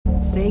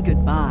Say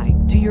goodbye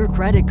to your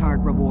credit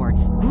card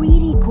rewards.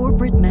 Greedy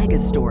corporate mega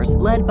stores,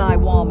 led by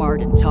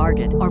Walmart and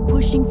Target, are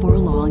pushing for a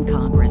law in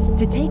Congress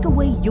to take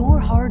away your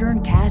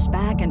hard-earned cash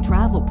back and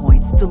travel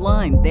points to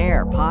line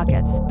their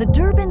pockets. The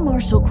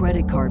Durbin-Marshall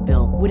credit card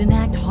bill would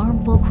enact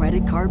harmful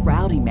credit card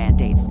routing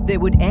mandates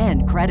that would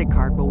end credit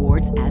card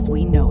rewards as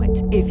we know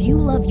it. If you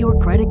love your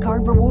credit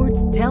card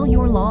rewards, tell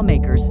your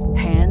lawmakers,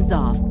 hands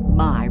off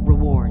my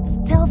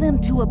rewards. Tell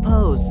them to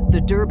oppose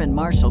the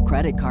Durbin-Marshall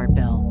credit card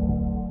bill.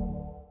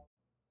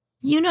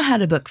 You know how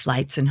to book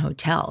flights and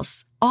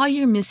hotels. All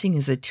you're missing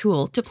is a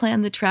tool to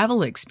plan the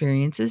travel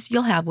experiences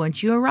you'll have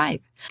once you arrive.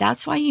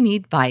 That's why you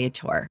need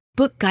Viator.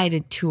 Book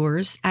guided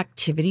tours,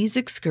 activities,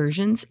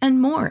 excursions,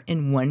 and more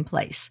in one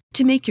place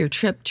to make your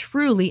trip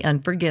truly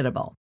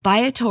unforgettable.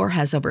 Viator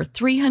has over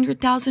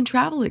 300,000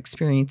 travel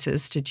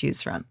experiences to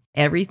choose from.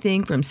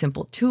 Everything from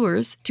simple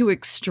tours to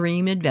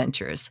extreme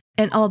adventures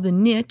and all the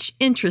niche,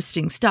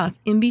 interesting stuff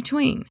in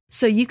between.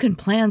 So you can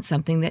plan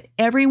something that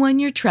everyone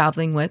you're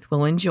traveling with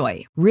will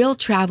enjoy. Real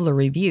traveler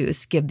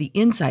reviews give the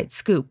inside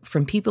scoop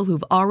from people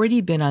who've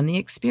already been on the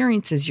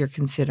experiences you're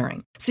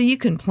considering. So you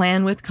can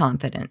plan with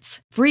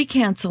confidence. Free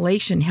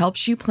cancellation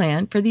helps you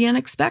plan for the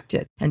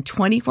unexpected. And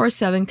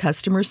 24/7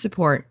 customer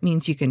support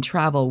means you can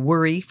travel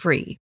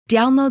worry-free.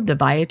 Download the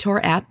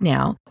Viator app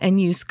now and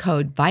use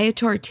code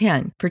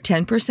Viator10 for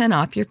 10%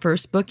 off your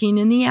first booking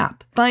in the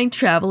app. Find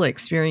travel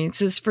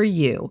experiences for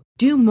you.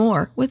 Do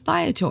more with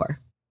Viator.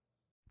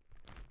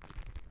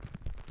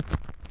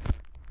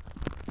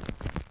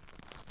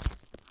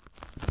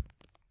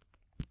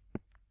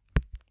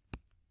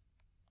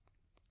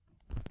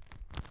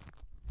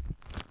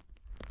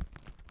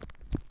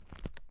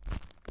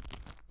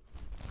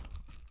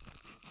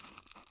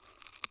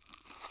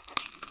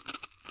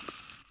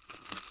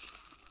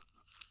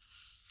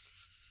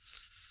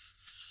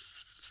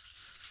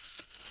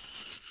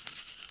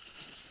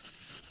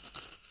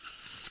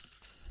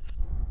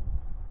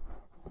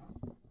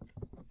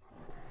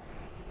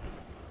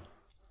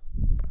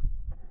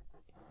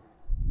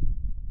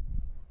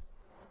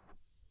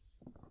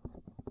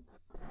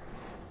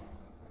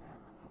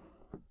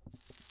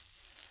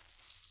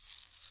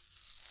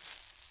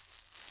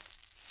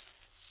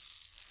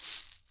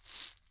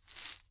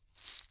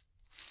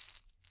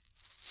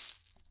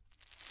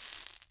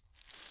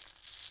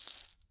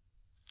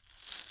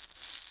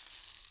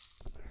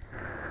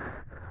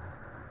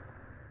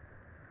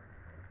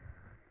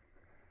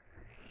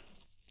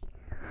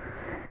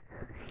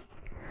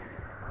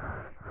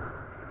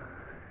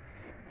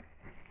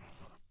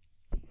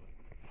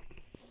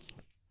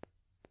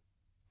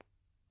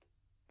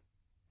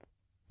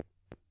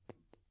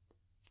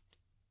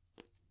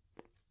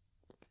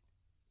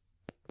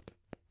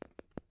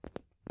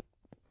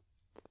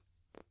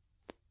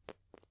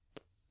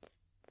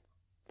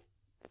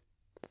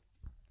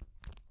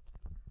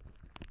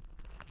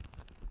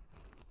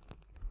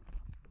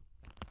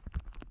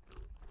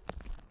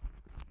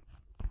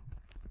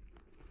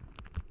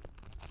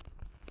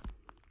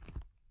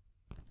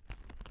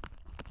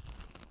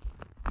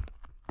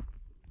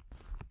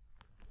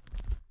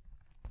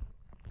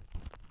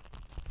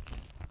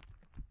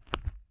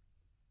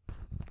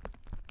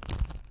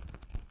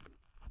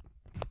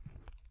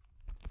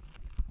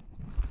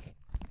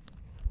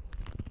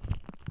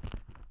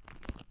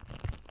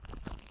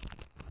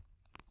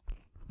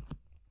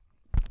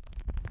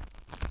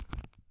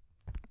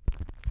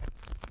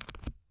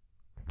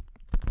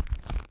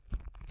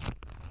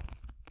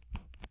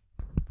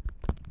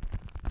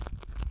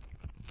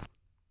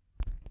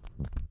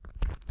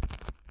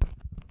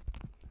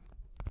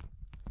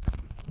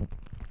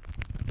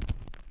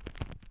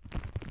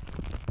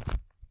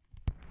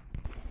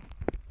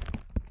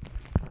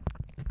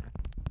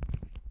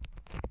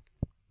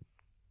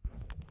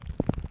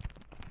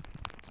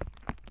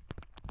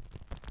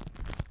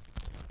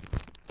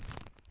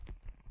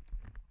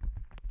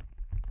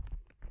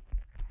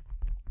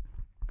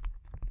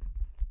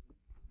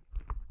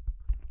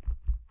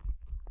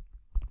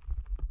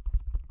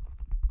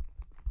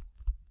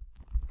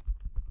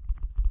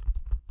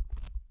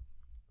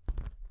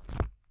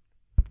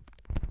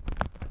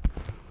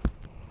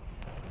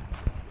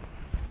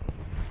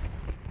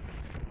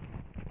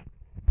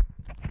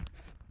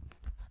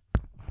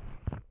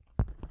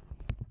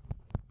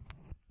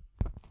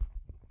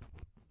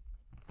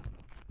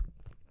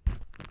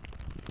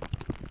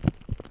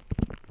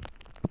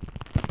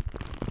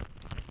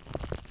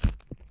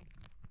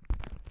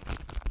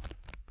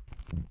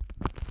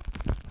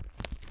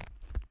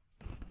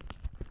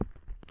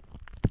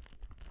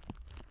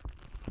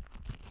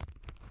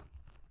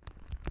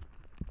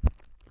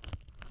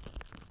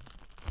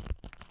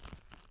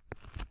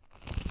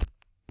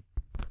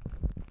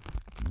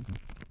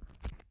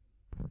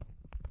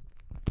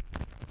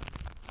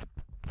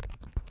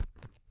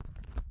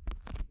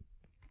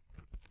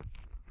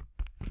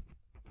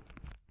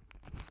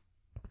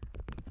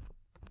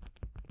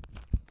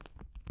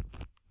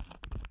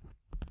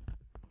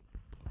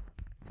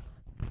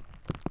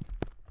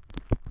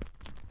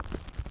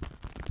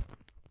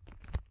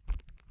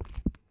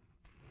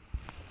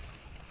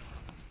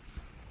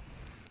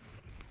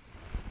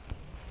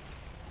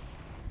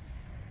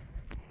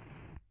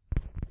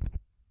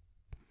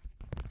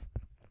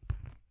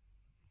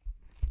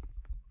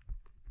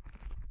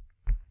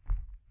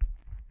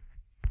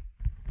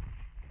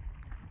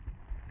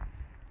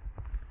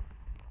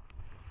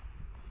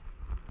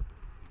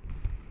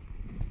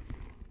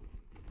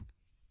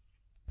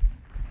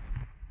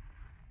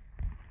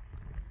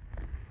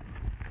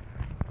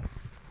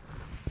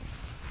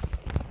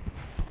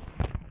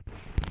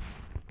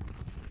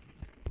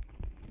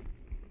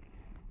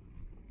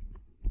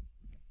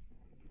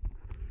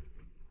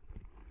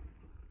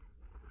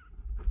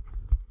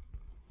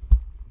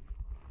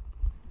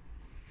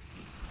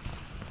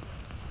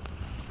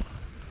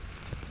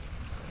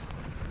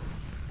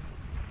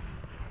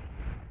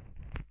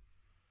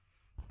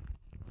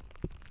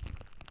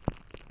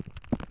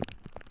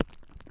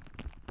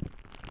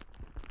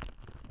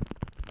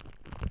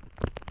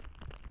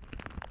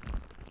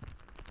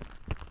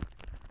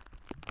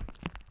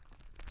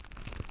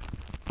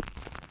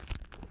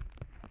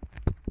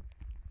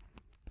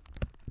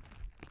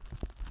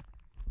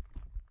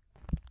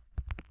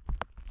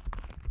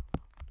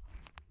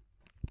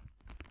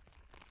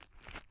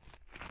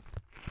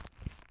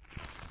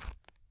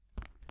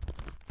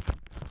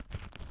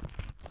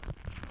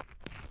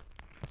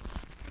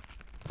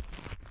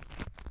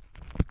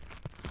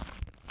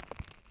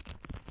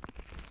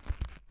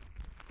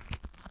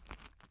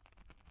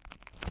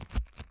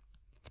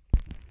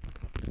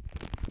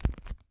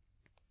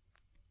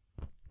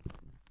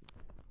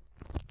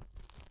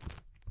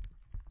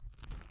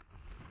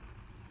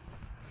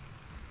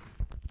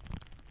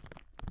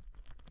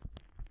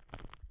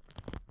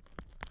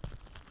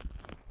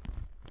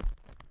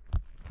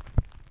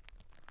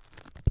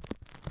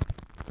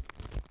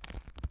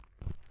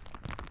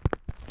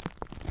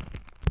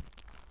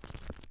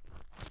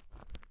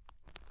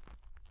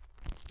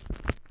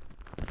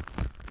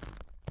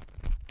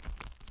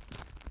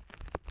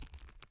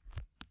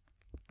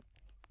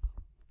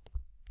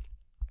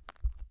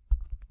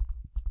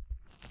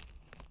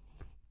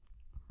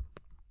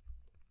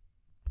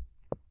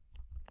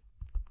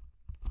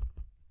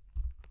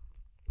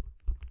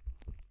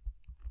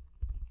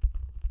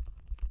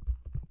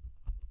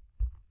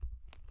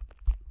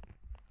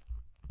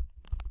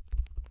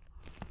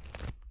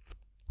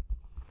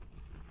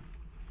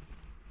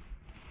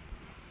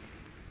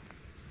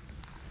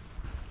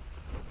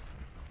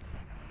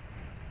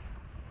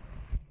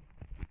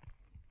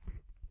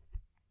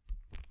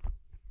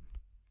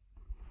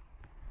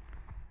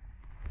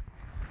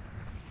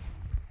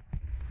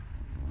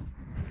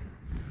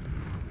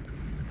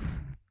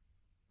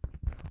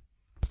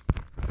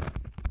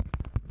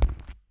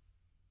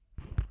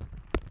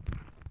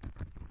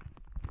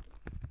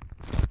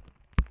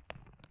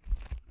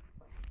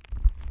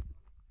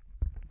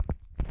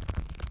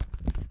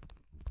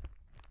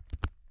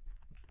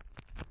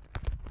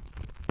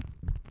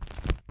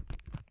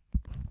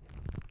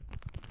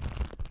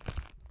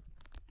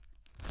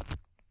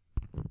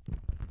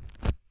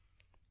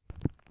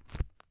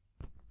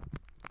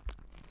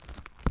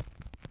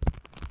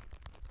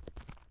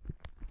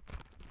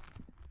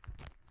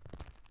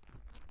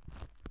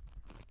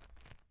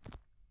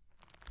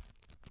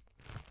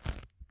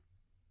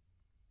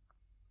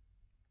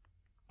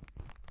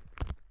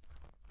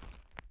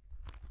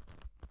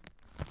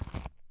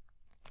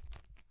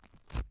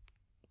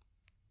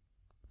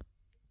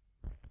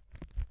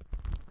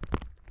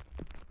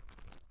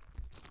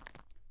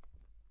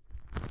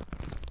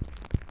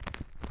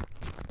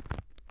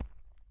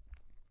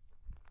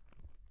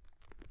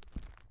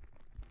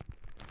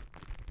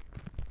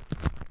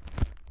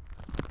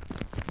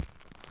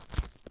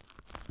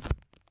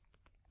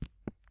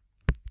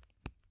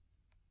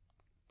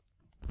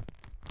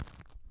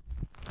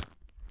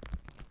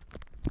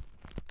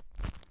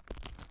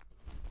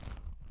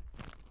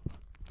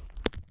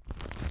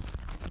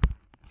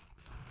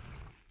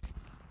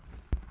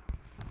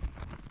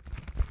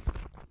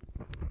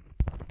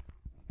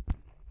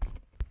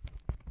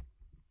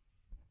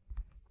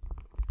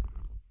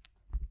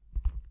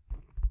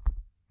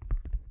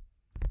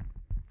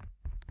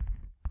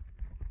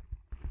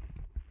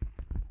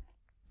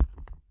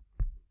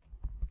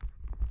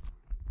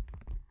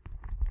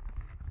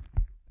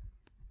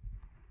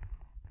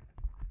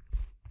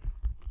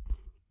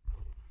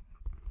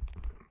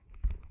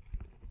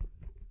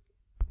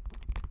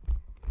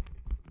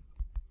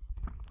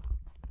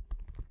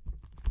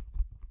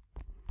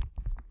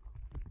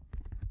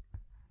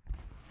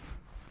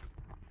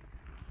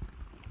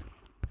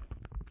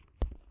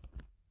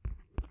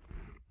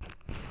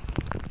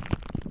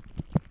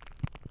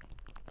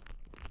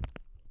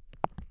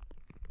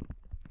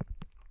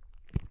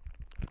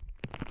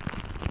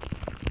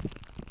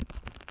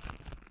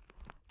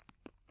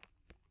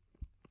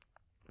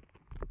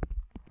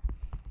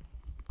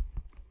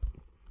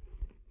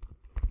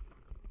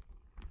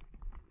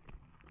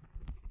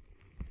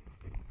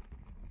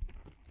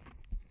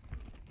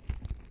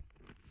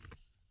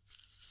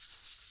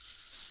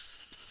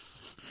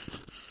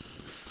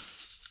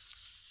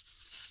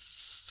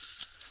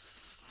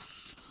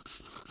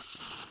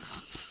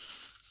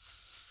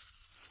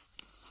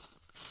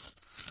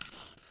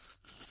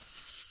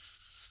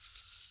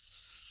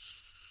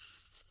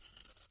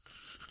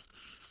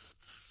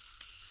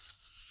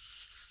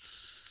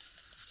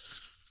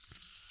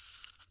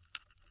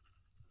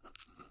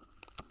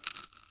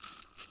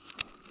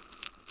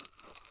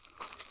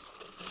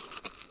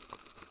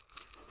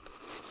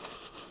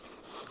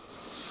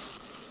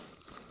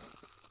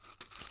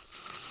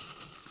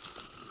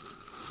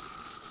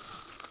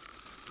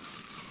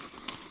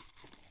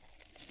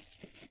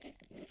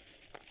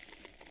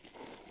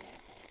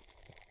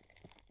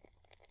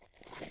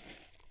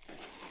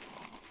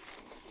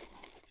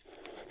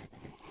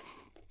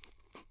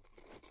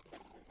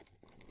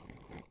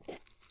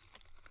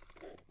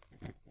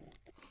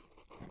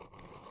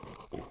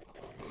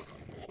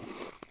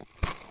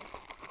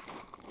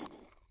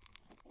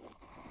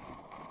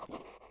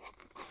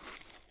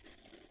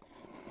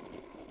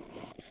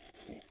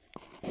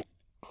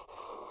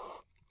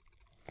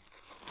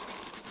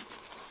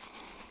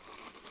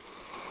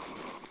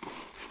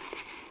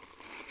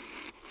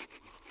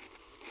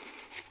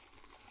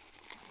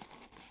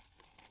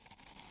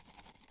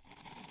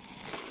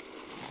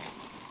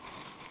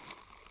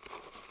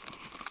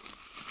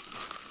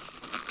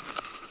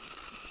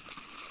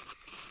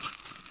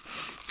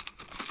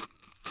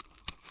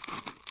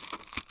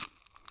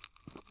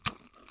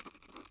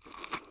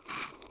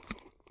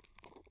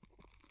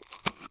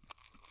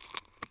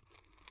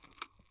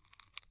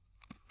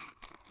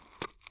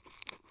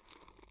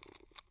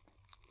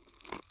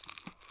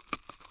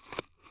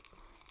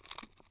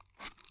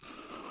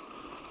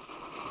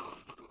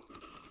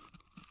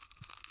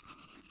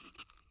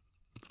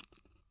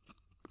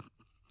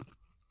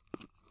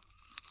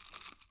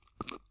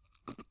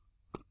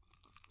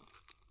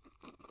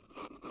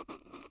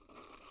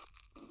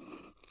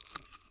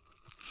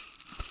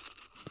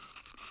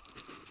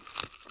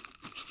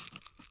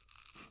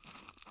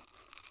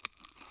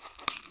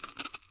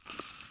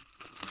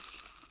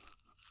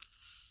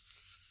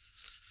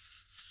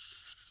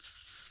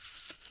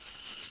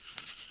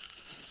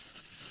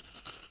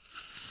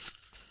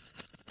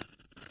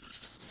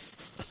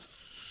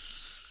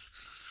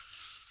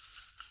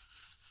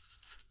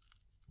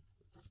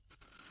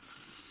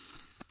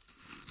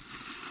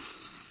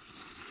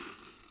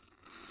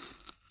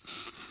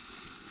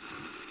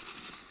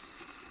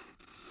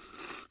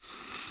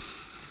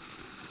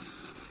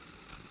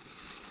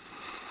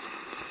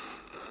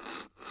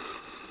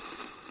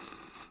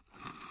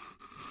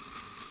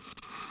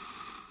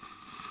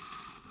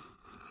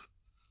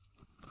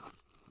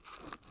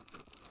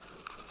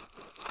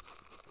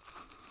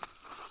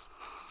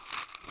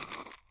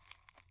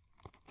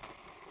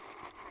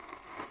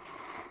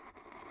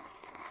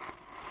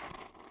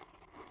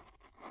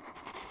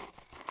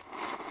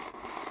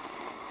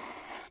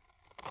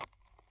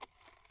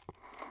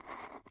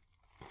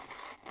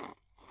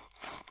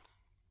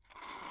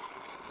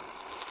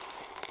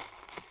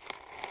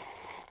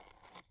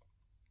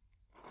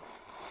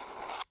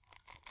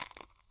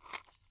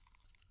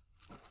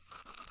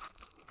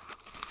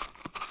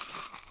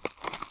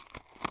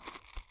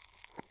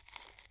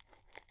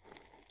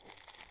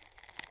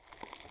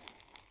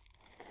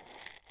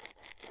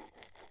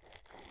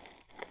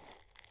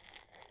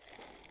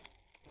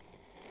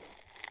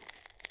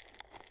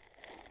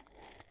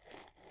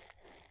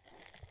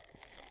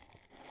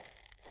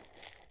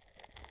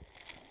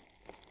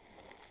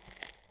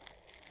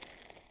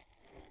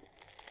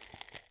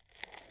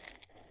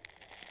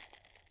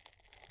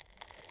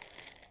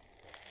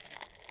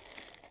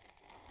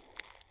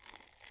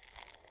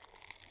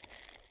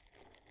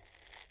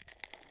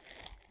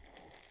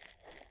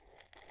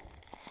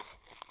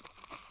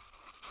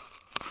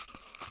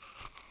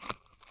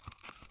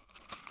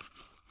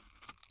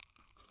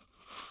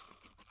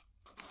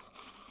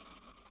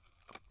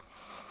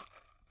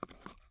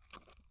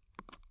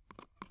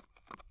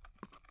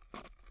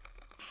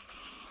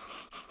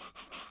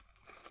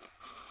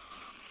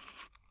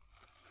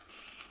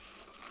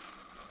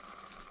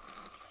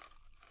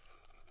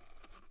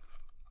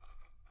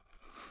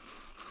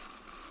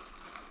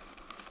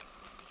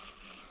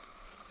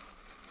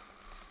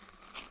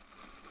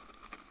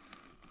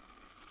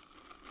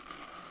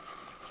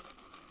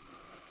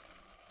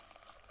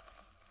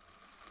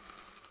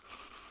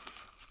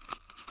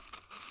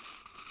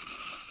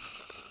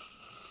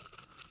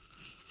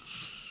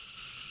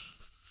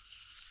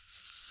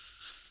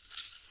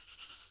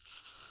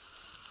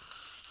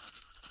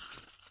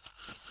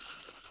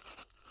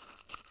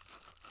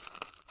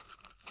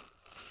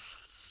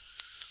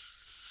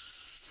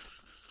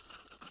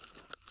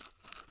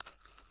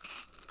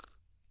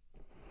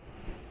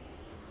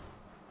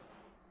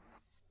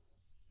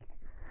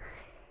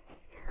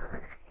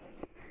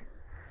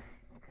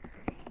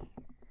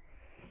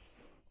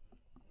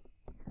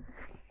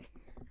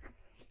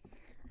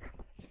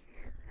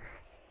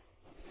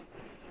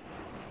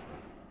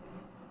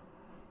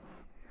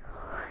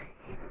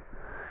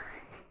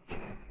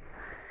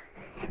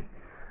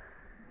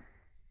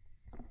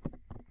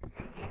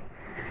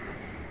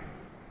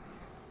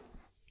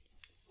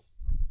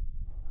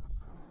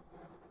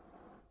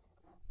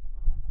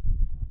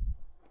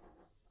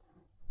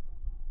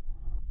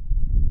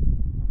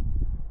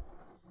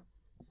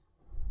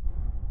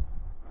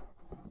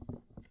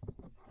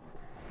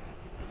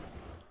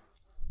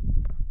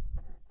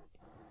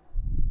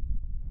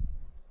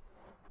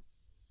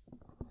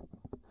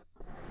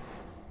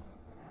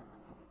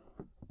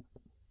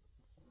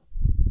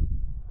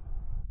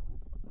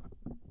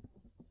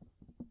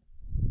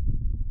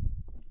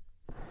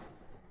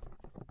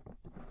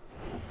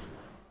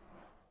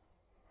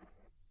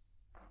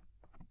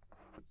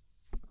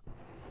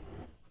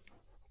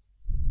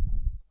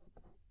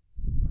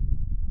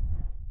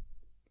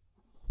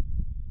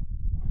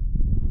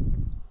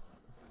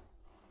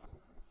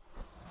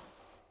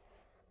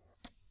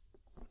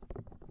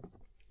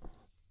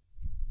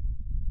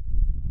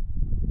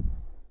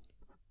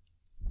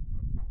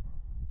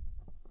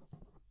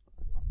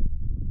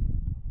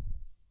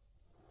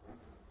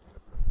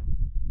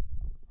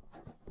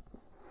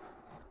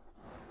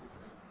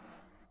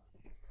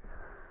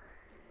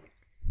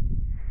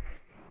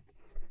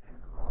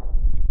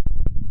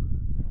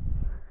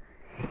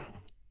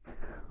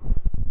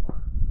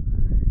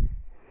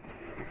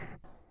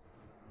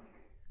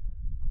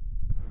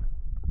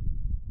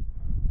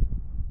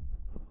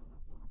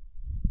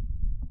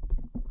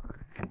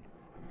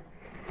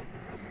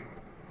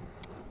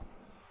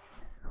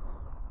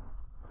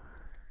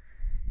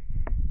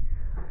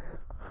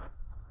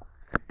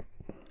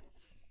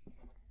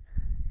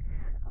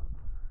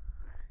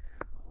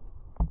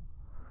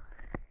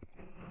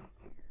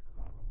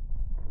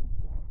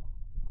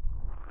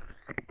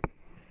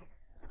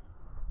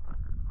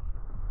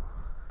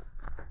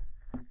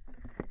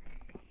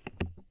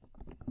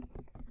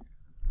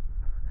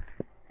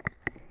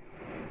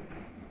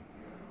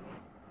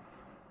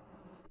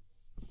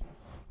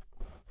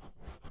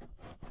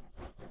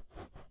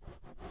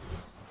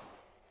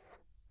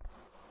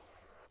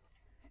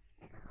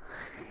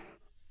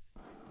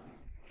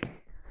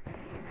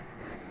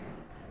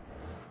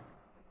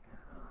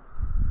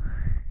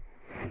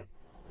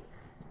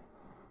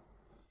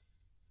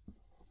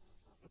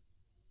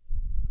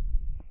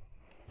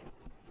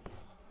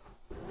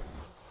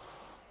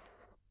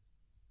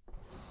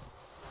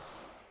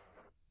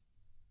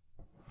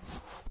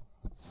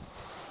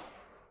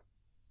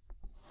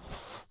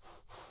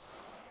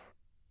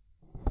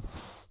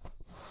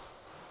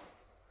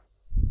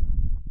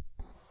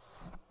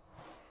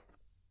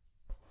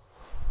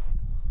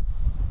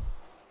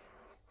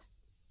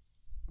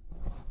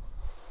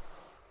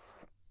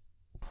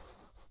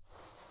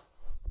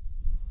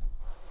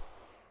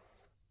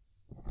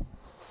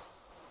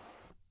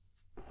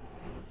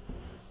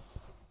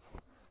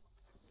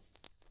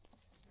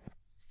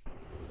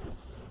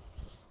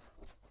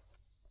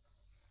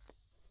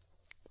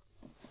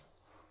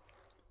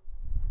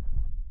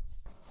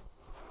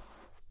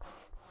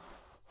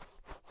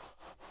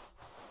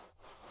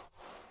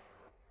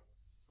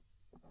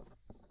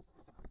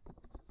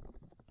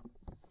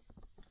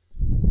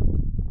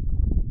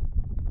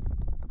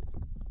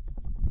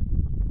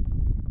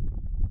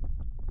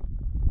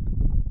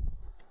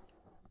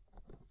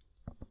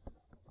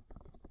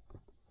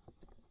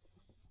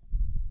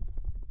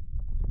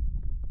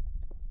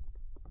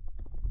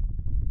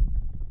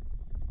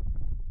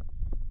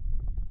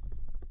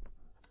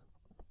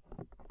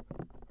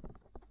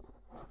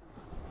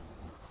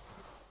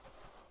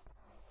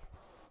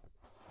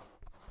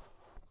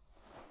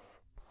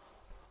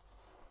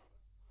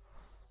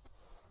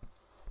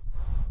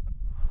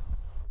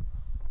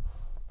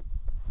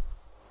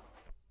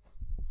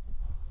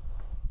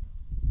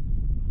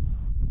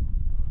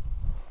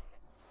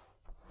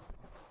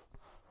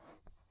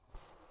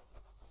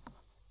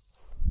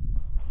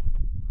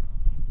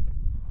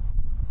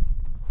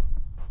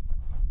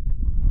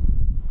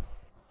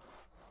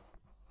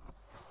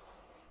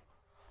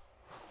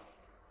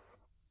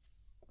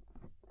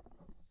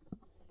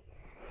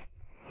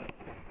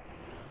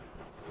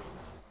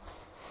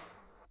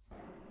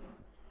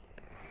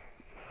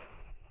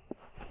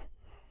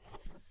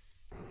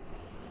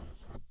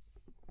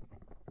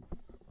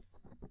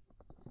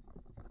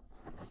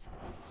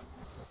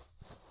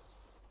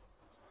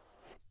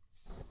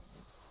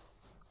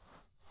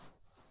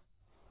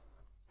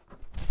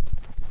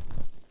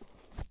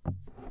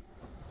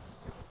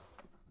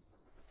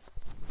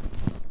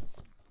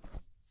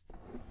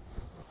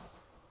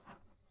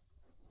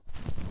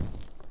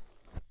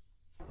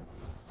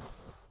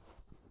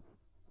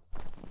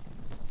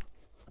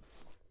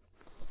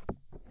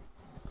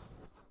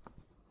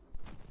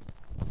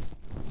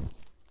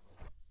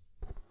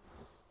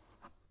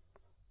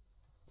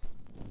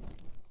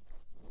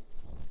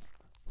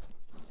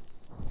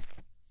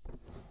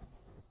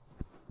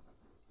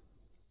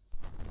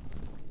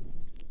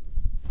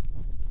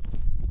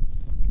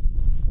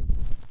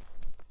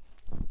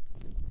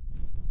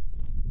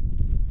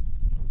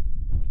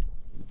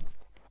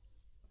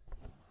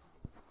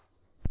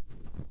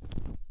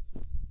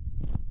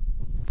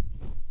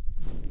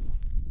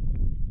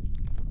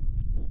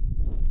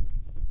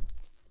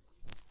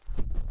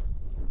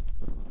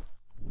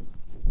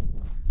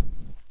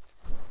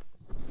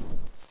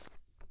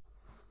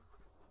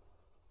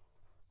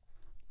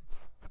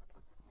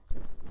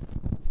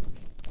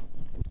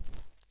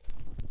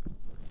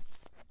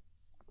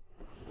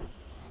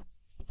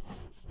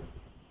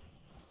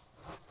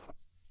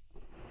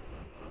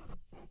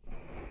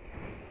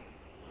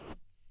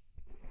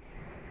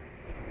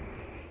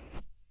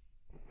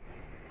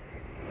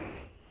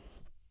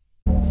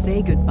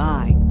 Say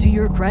goodbye to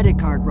your credit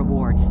card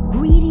rewards.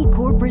 Greedy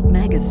corporate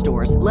mega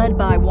stores, led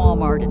by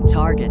Walmart and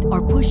Target,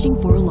 are pushing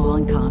for a law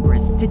in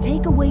Congress to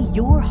take away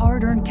your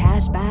hard-earned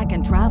cash back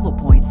and travel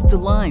points to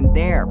line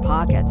their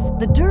pockets.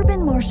 The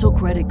Durbin-Marshall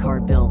credit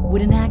card bill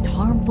would enact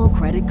harmful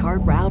credit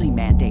card routing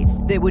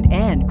mandates that would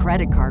end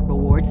credit card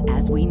rewards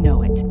as we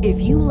know it.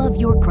 If you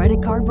love your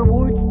credit card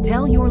rewards,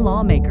 tell your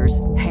lawmakers,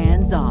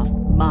 hands off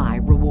my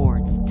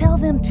rewards. Tell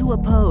them to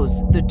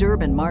oppose the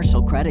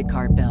Durbin-Marshall credit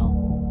card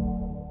bill.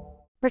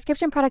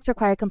 Prescription products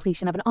require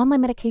completion of an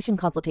online medication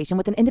consultation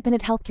with an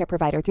independent healthcare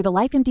provider through the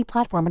LifeMD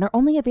platform and are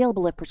only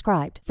available if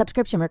prescribed.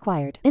 Subscription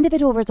required.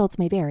 Individual results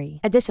may vary.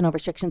 Additional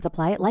restrictions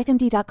apply at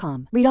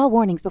lifemd.com. Read all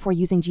warnings before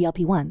using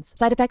GLP-1s.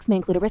 Side effects may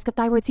include a risk of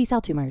thyroid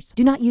C-cell tumors.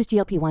 Do not use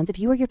GLP-1s if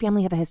you or your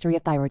family have a history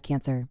of thyroid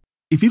cancer.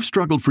 If you've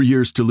struggled for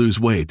years to lose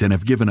weight and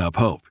have given up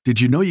hope, did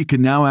you know you can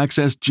now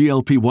access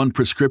GLP-1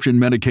 prescription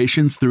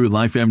medications through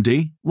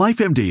LifeMD?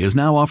 LifeMD is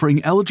now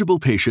offering eligible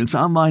patients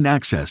online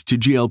access to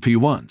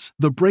GLP-1s,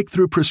 the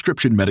breakthrough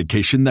prescription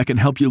medication that can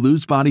help you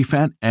lose body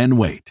fat and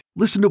weight.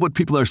 Listen to what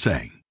people are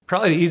saying.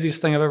 Probably the easiest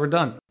thing I've ever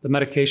done. The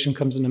medication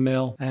comes in the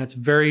mail and it's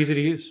very easy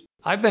to use.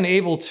 I've been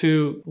able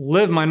to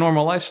live my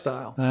normal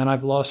lifestyle and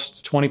I've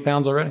lost 20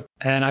 pounds already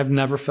and I've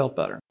never felt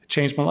better. It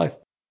changed my life.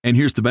 And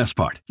here's the best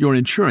part. Your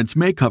insurance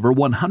may cover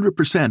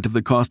 100% of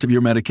the cost of your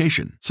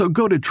medication. So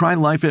go to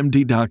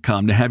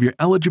TryLifeMD.com to have your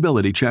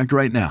eligibility checked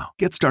right now.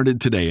 Get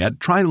started today at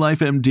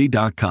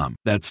TryLifeMD.com.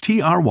 That's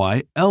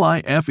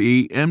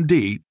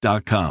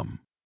TryLifeMD.com.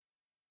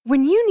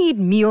 When you need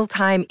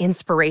mealtime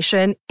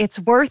inspiration, it's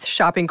worth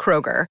shopping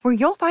Kroger, where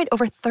you'll find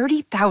over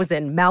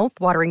 30,000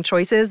 mouth-watering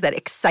choices that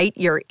excite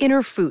your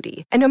inner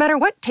foodie. And no matter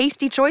what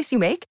tasty choice you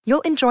make,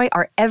 you'll enjoy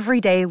our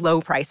everyday low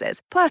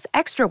prices, plus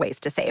extra ways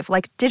to save,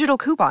 like digital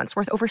coupons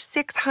worth over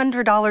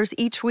 $600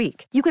 each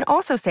week. You can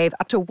also save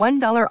up to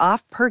 $1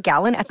 off per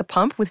gallon at the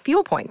pump with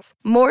fuel points.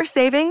 More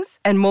savings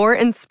and more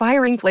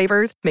inspiring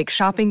flavors make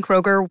shopping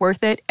Kroger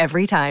worth it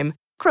every time.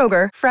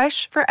 Kroger,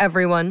 fresh for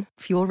everyone.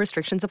 Fuel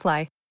restrictions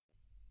apply.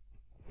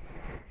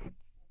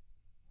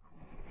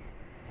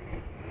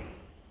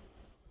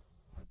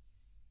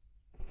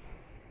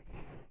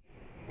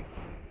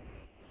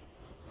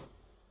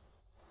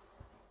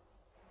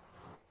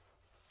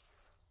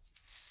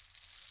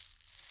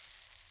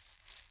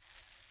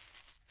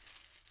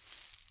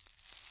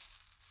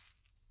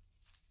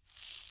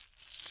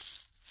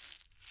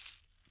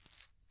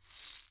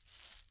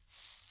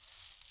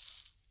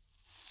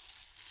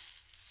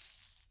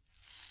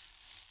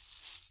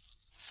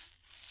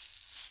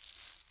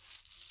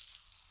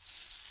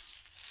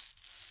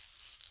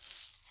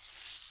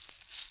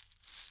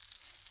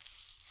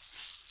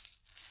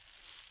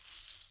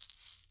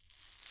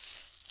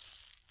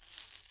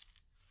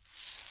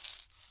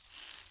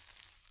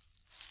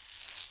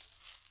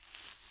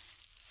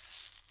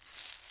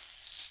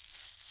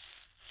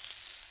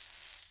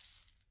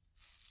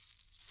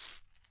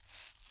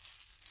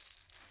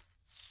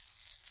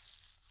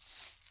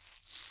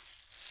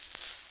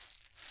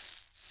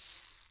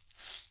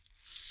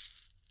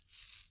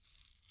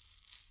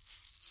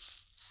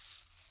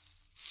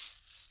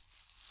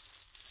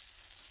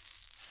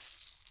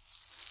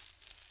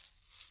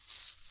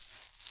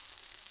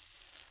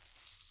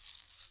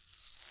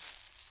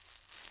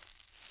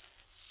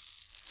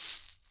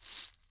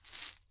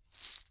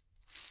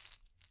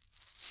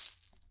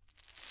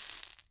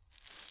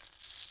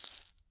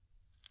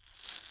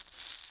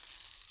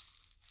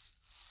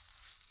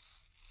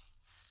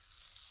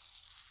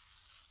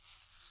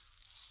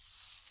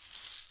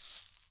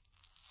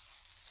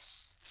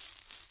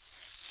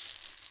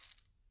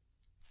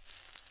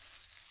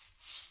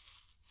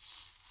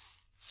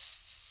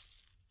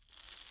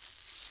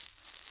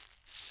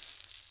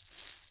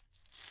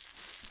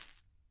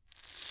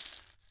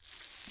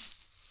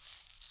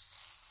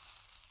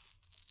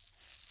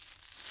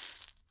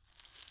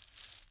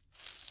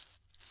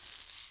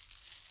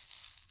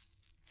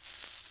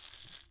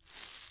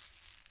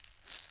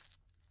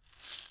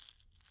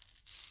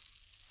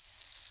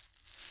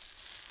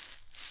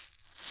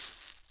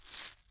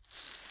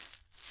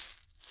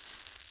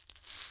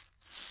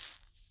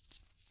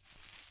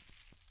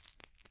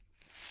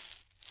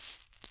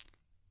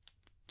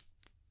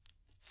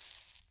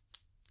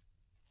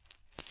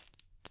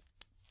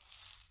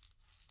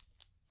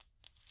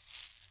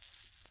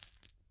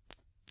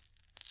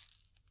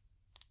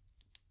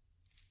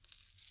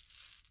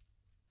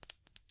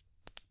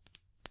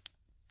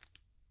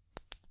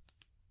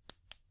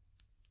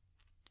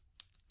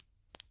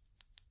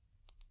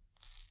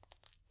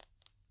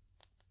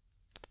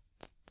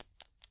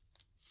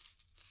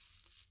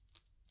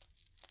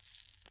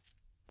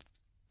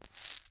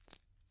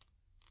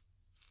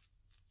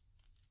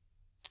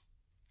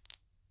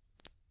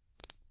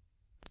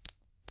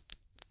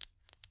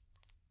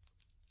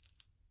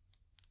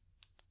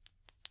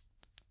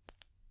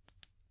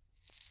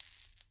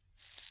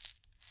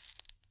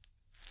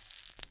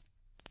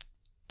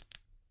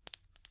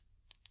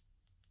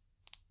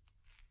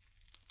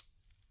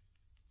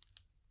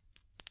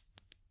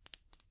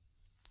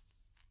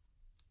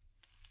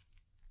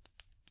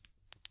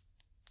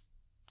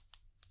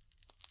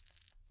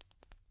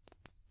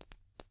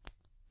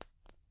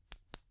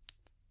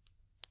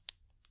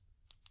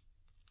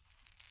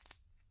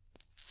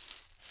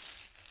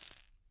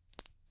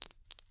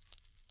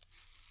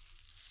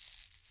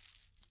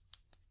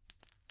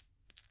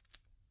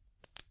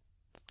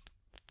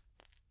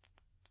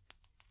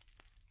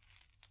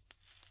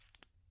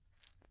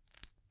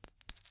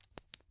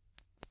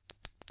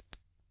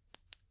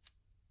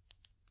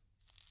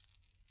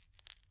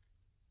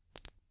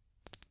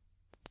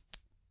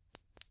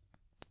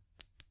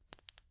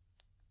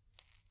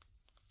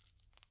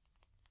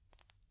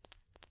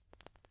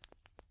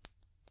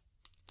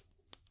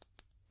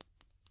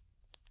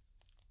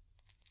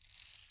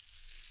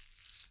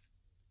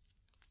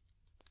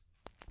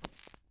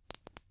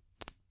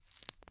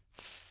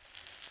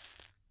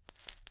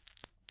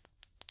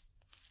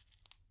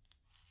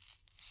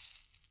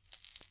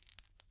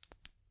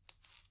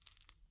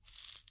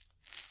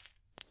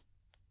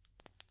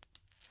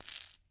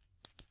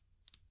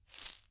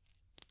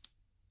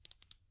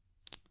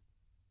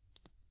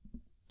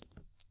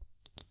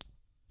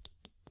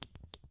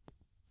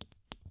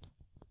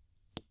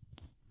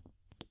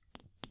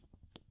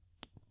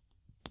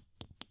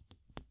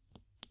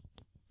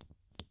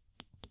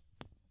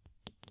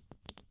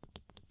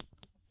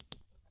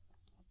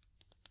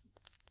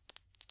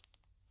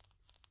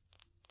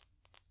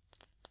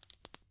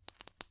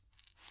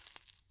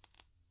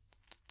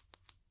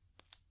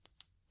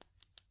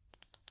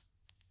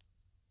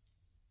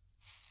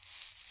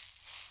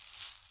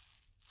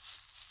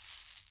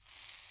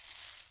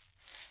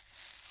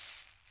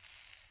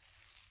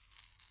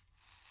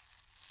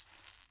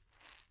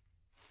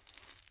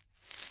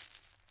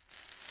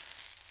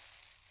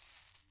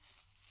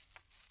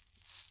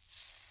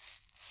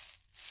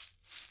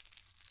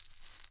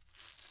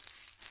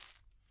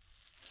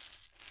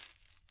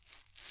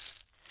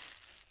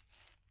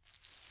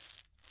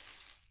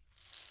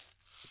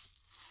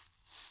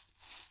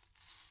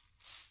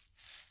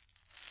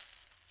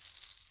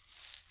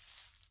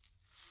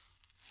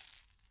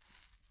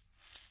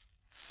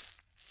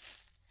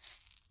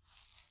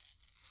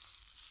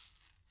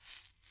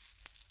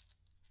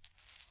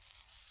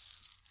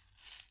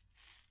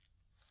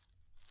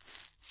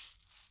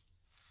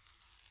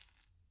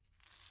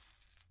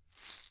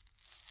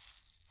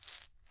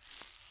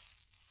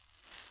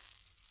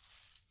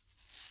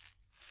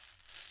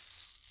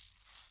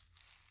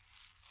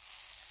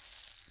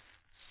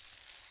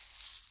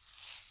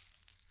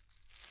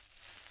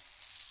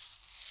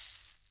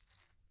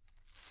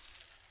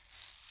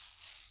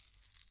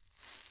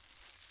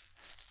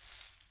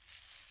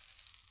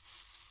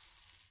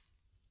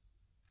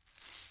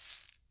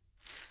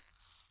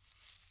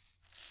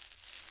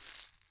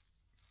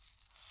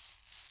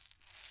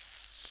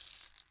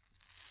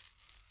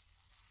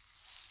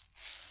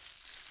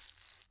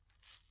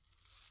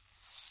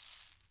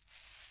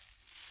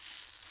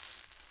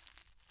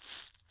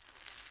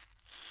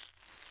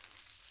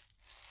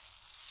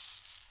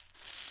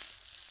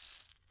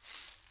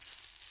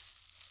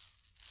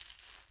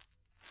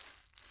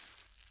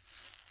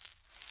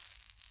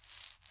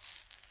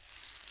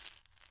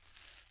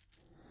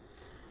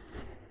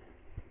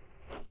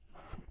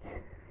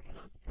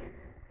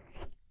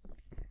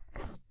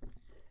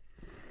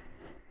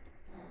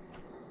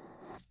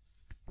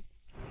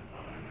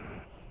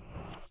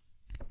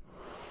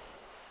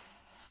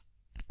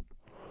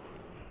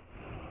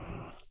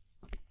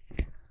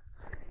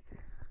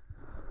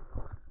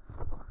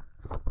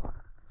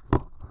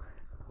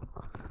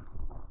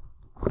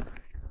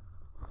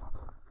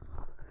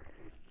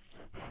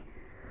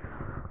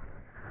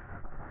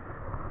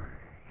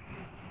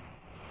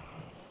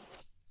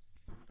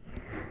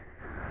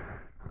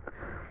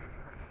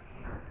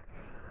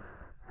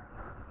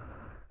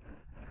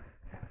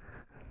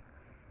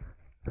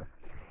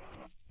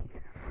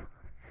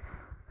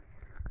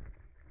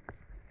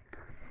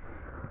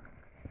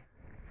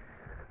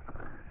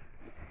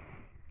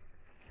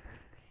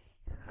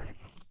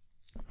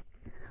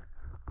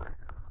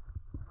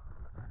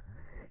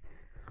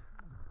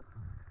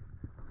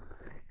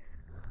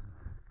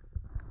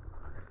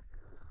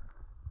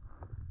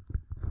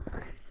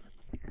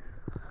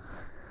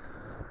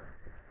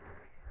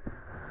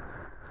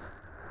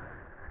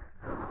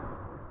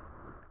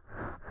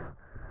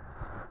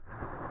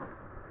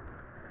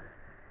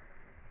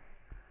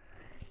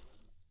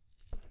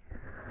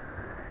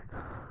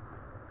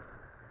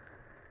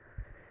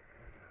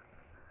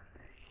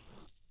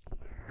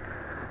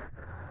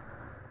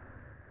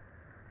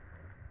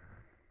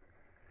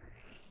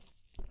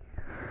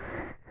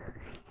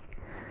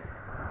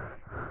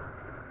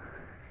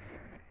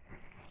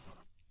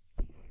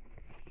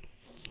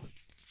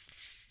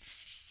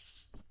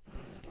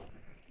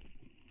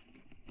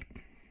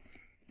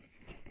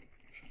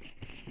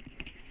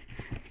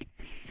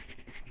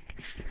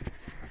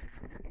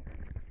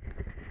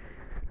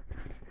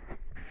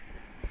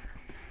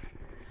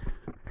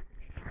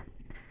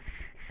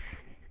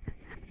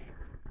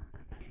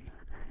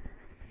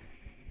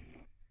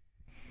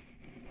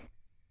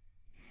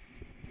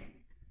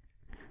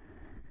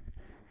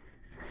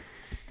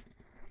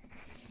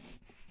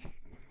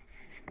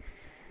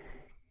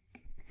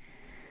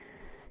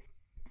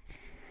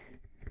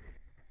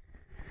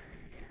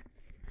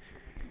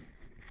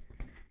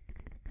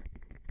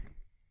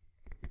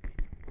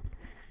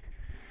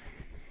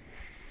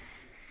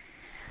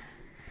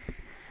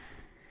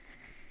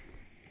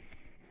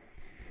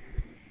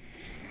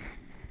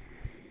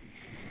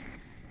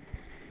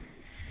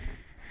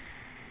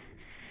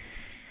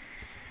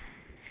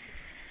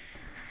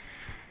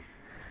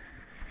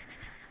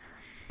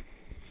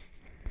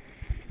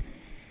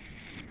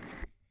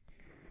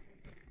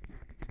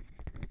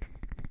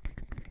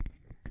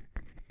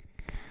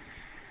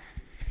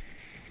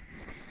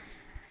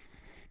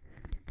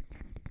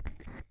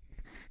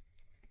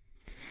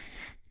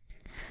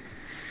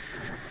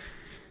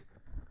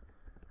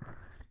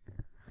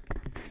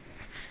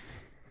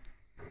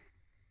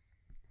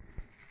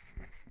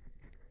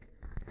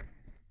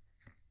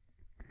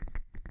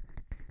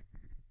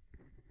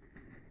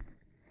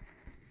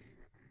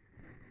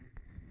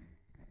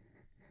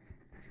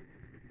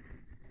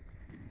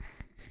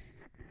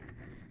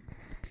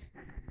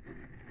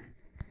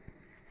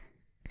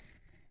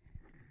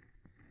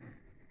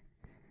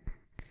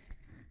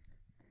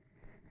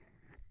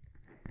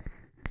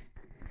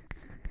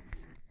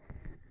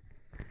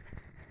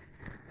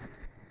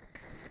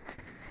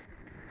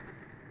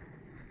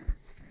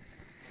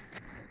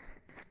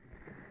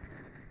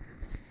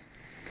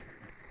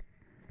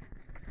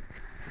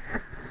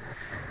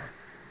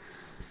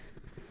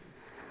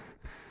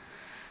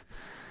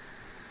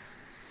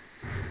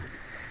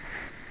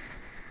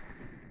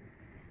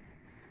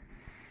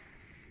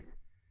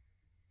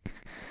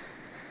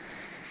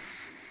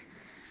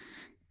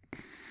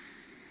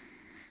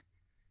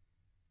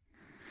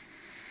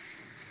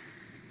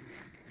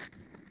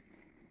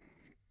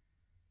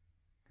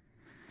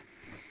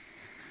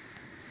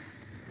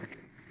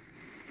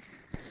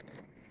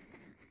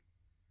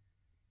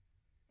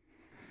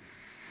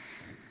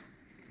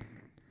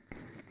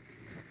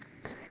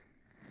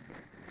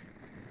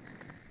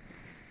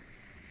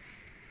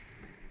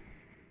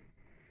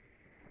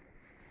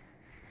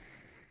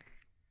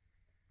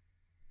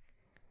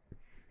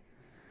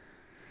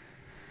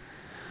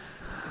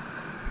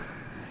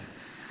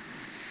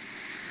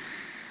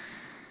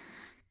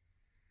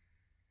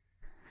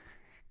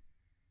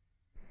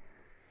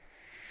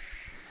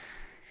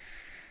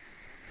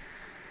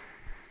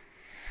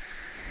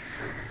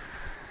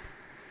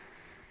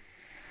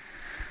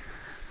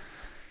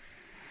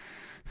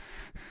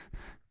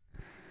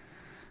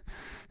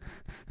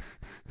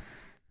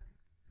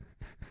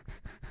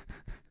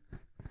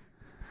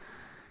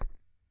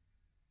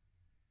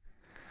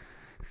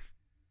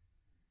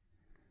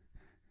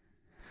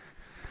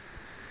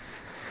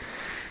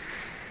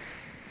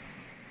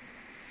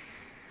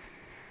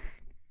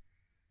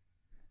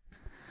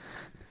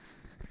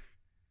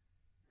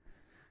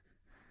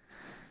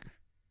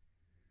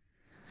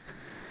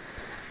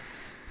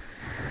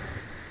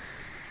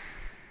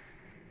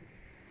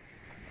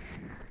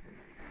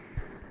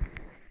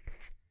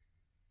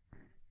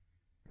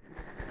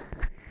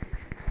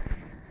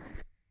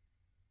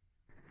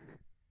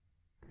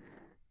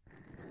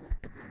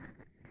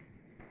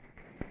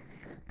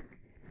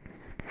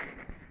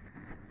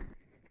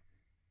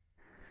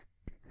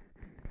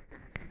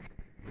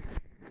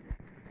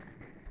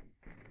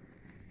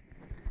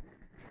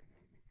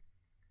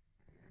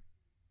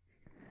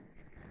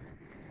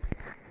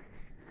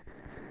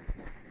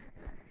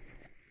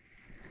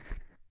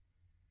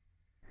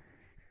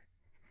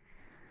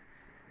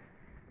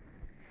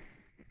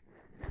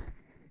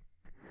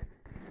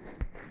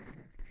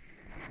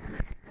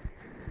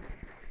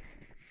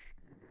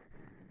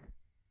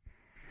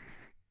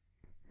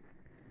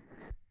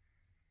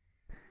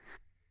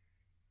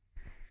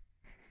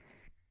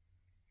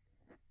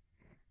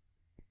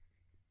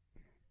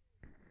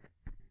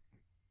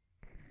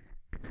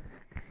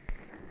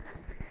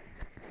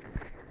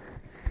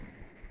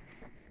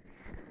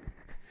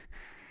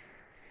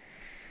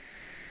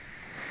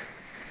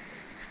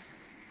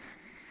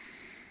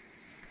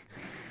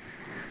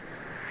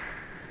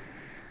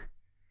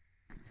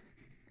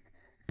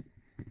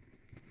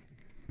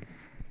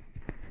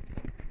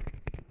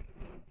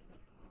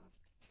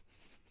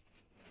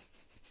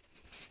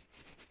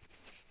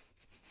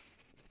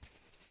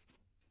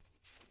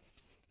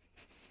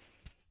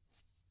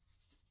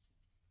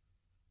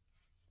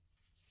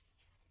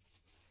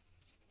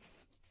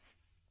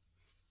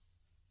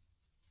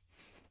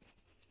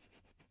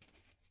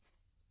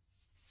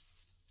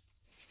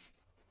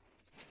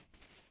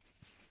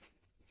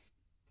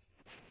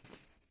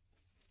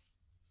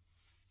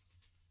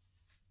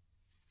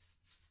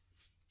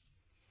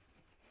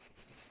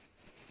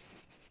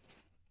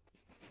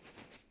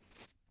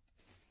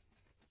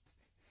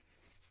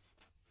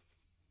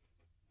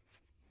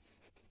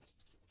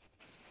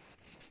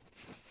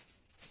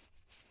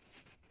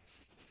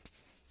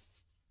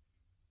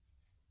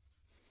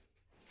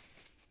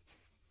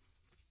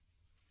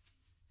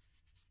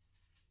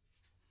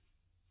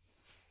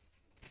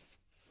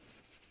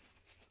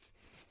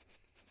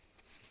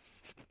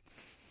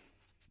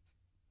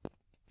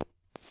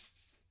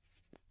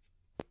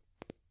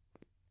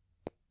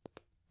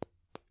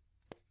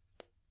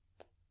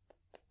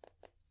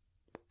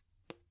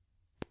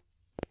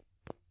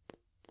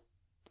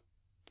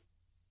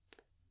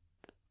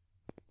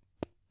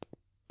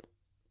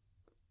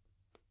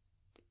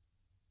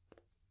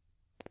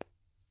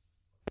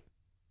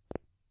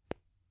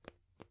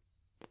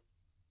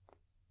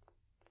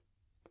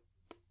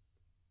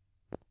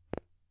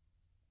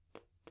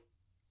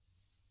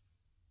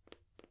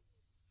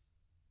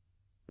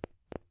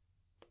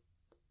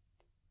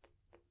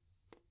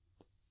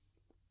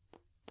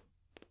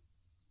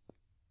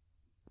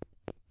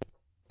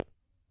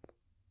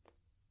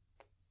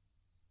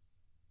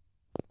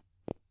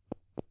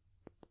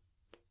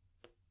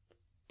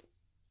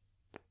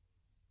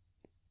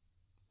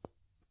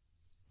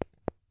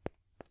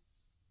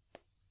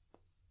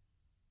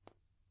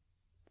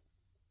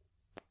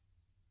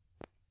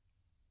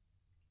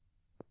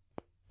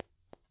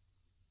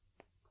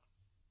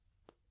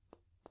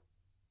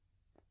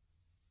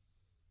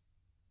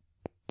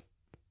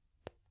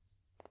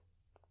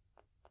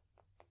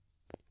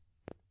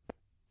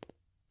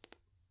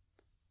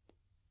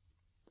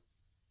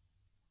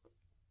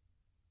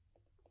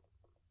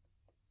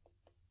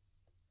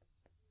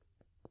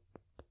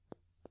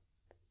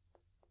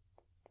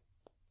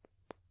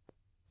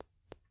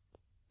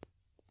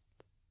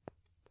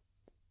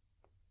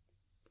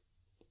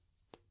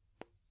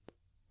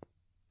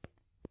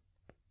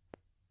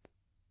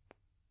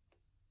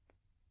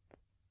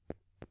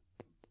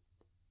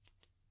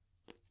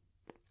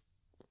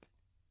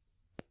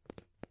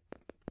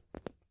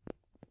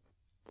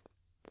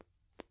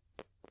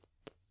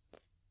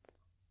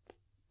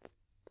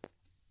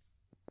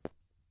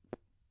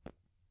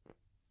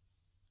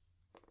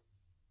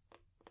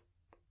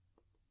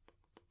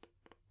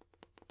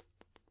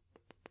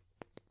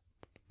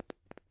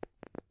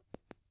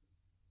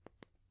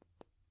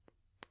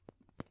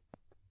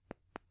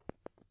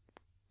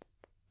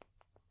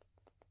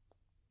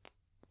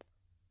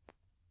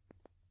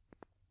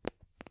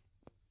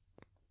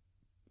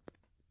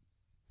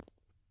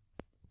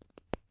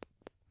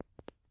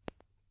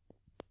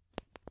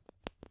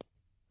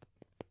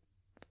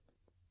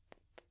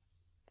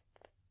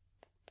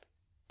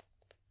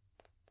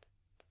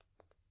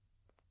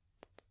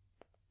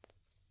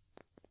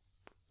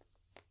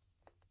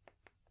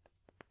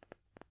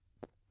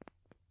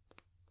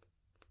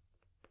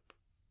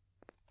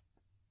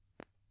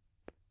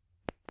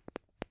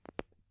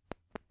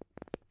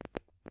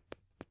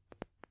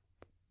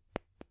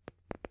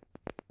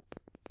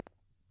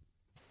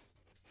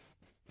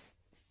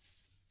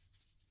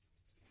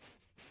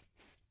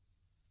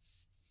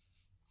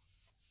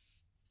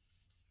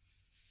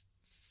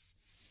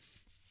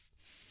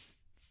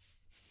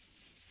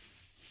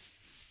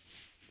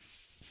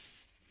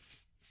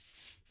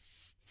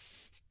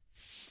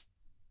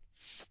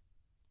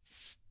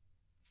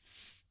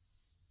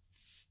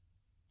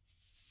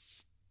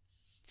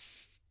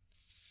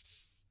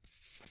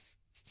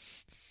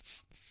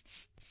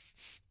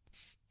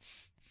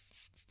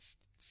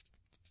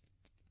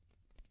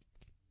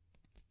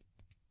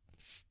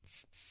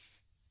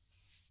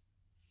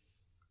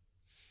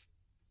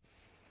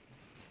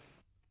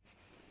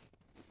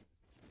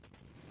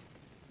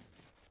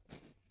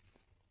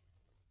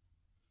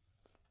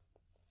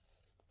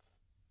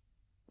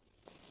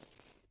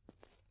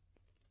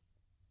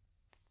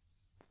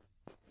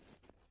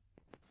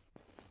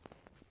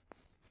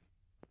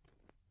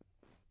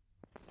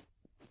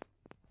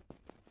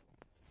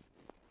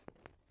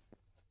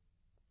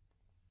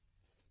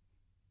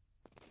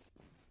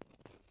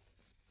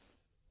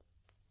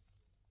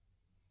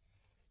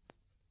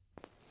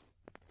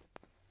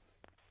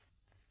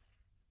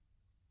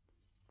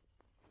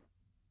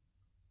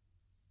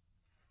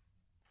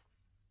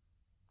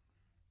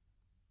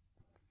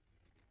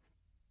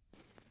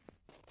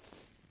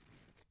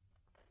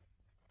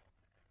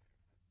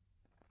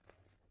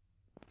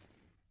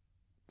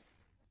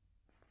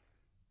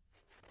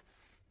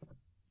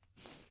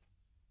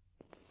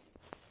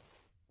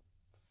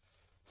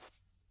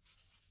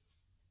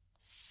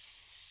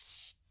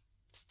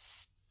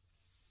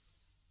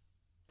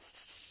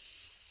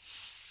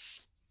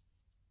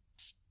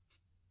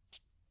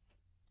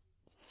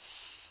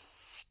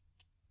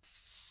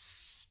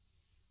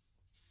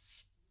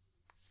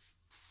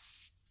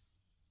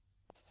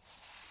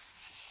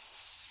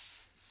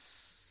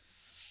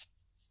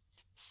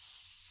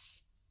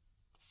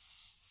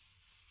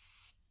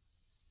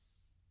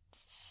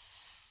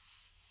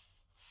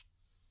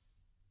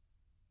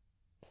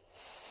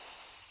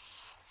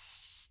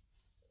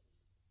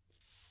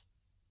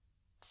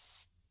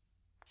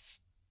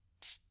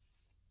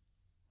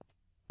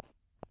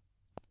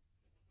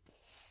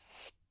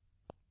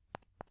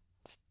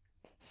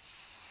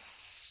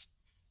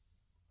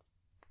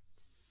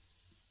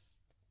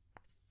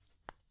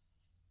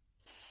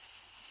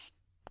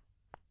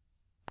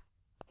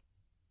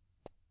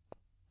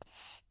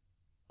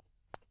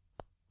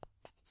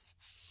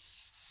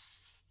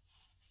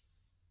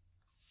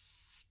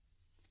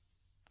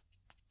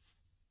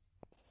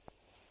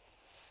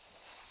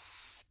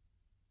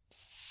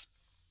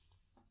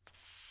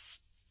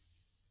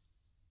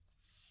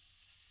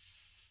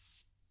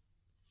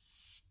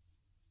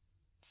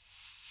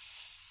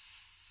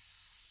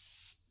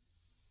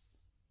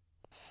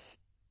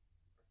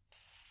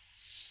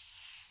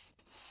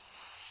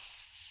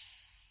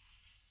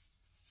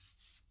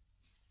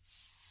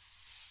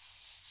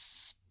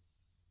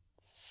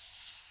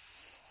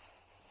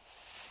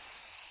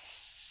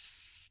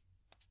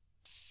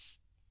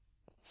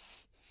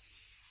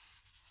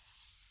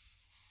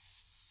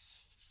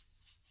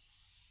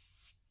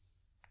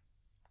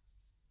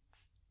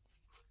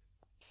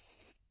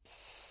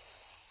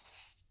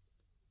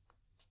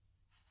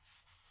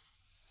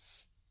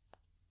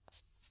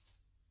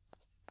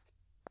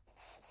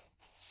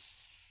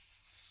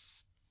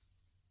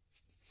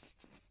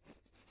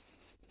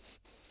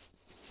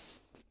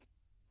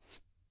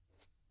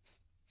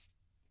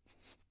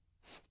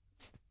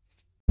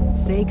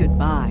 say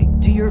goodbye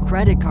to your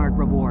credit card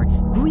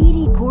rewards.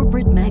 Greedy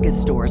corporate mega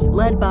stores,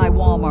 led by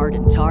Walmart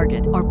and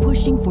Target, are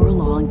pushing for a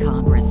law in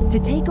Congress to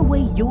take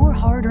away your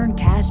hard-earned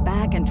cash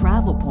back and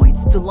travel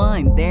points to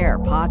line their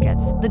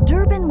pockets. The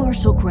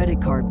Durbin-Marshall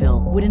credit card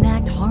bill would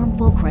enact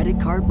harmful credit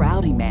card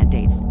routing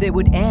mandates that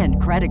would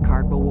end credit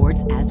card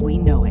rewards as we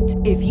know it.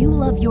 If you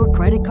love your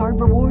credit card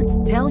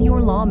rewards, tell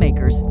your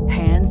lawmakers,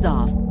 hands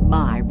off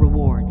my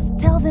rewards.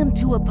 Tell them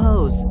to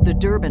oppose the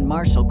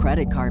Durbin-Marshall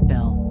credit card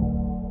bill.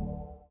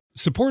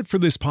 Support for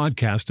this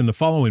podcast and the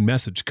following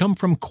message come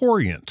from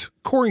Corient.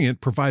 Corient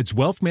provides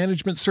wealth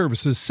management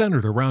services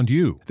centered around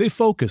you. They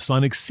focus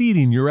on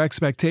exceeding your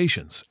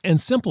expectations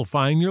and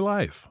simplifying your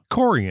life.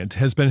 Corient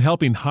has been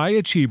helping high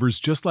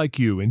achievers just like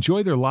you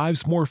enjoy their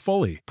lives more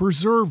fully,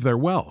 preserve their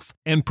wealth,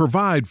 and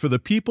provide for the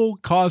people,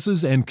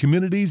 causes, and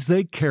communities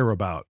they care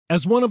about.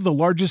 As one of the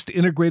largest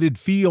integrated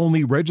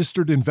fee-only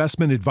registered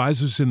investment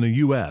advisors in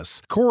the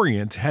U.S.,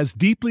 Corient has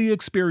deeply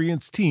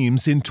experienced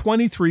teams in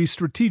 23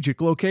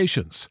 strategic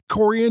locations.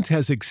 Corient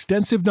has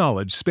extensive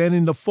knowledge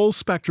spanning the full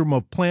spectrum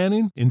of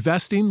planning,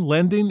 investing,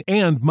 lending,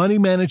 and money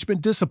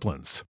management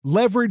disciplines.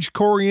 Leverage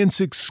Corient's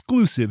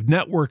exclusive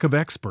network of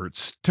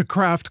experts to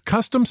craft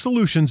custom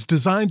solutions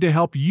designed to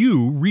help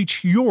you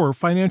reach your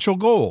financial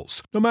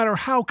goals, no matter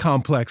how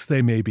complex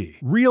they may be.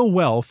 Real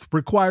wealth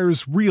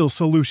requires real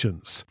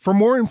solutions. For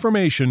more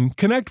information,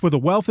 connect with a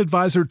wealth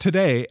advisor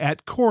today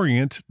at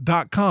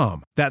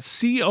Corient.com.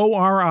 That's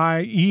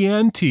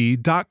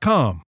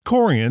Corient.com.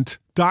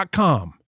 Corient.com.